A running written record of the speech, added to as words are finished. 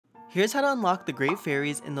Here's how to unlock the Great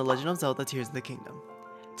Fairies in The Legend of Zelda Tears of the Kingdom.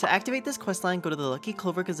 To activate this questline, go to the Lucky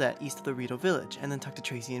Clover Gazette east of the Rito Village, and then talk to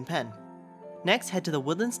Tracy and Penn. Next, head to the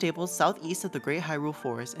Woodland Stables southeast of the Great Hyrule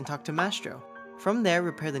Forest and talk to Mastro. From there,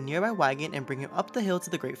 repair the nearby wagon and bring him up the hill to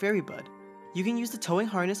the Great Fairy Bud. You can use the towing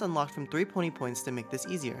harness unlocked from 3 pony points to make this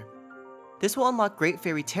easier. This will unlock Great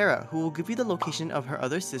Fairy Terra, who will give you the location of her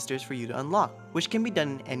other sisters for you to unlock, which can be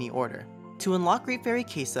done in any order. To unlock Great Fairy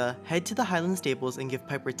Kesa, head to the Highland Stables and give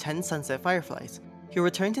Piper 10 Sunset Fireflies. He'll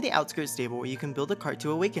return to the Outskirts Stable where you can build a cart to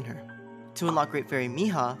awaken her. To unlock Great Fairy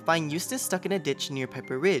Miha, find Eustace stuck in a ditch near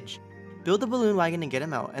Piper Ridge. Build a balloon wagon and get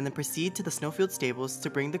him out, and then proceed to the Snowfield Stables to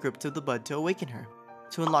bring the group to the Bud to awaken her.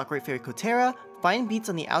 To unlock Great Fairy Kotera, find Beats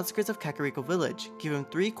on the outskirts of Kakariko Village, give him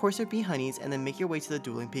 3 Courser Bee Honeys, and then make your way to the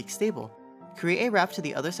Dueling Peak Stable. Create a raft to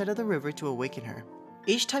the other side of the river to awaken her.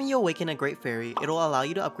 Each time you awaken a Great Fairy, it'll allow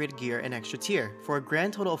you to upgrade gear an extra tier, for a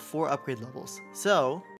grand total of 4 upgrade levels. So,